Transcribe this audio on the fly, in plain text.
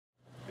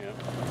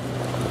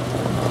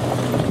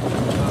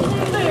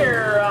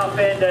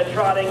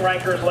trotting.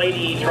 Rikers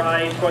Lady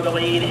tries for the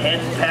lead.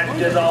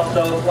 Henpecked is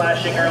also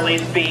flashing early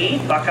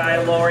speed.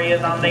 Buckeye Lori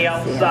is on the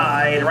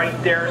outside.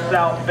 Right there,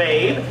 South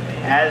Babe.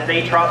 As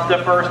they trot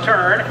the first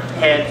turn,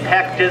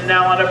 Henpecked is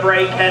now on a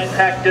break.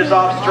 Henpecked is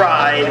off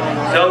stride.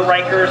 So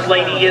Rikers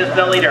Lady is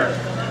the leader.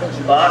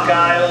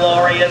 Buckeye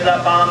Lori is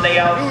up on the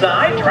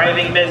outside,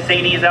 driving Miss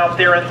Sadie's out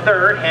there in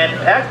third.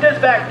 Henpecked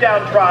is back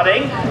down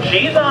trotting.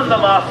 She's on the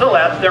muscle.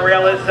 At the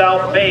rail is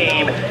South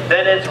Babe.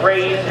 Then it's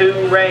Raise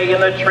Hooray,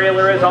 and the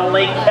trailer is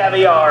only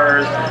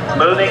Caviars.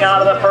 Moving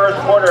out of the first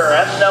quarter,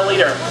 that's the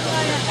leader.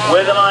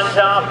 With him on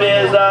top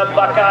is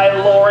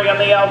Buckeye Lori on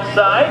the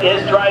outside,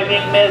 is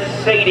driving Miss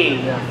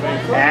Sadie.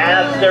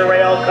 At the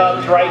rail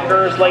comes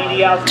Rikers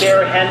Lady out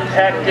there.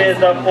 Henpecked is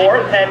the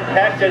fourth.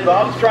 Henpecked is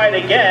off stride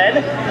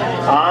again.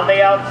 On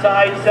the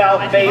outside,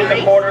 South Babe,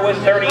 the quarter was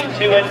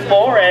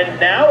 32-4, and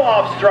now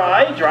off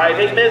stride,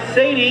 driving Miss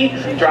Sadie.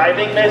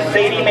 Driving Miss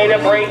Sadie made a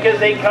break as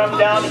they come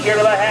down here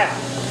to the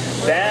half.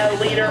 That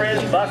leader is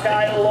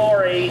Buckeye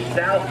Lori.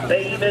 South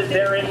Babe is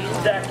there in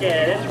second.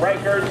 It's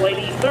Rikers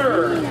Lady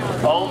third.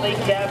 Only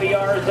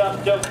Caviar's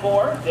up to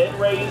fourth. Then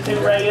Raise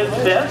Hooray is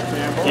fifth.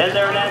 In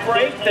their net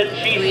break, and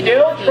she's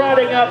still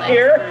trotting up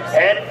here.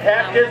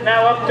 Henpecked is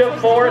now up to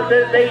fourth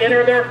as they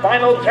enter their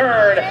final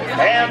turn.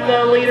 And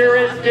the leader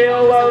is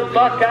still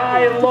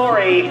Buckeye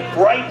Lori.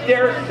 Right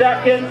there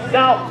second,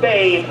 South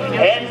Babe.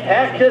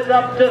 Henpecked is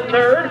up to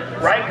third.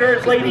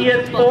 Rikers Lady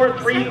is fourth,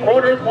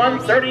 3/4,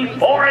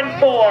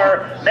 134-4.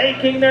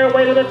 Making their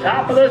way to the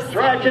top of the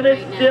stretch, and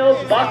it's still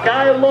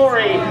Buckeye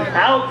Lori.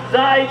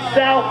 Outside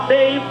South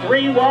Babe,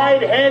 3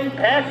 wide,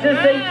 Henpecked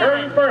as they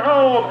turn for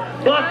home.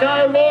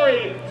 Buckeye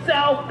Lori,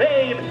 South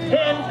Babe,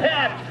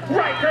 Henpecked,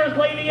 Rikers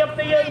Lady up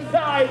the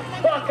inside.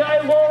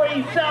 Buckeye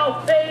Lori,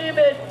 South Babe,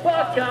 it's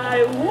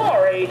Buckeye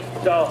Lori.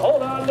 So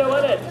hold on to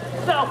it.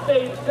 South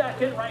Babe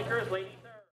second, Rikers Lady.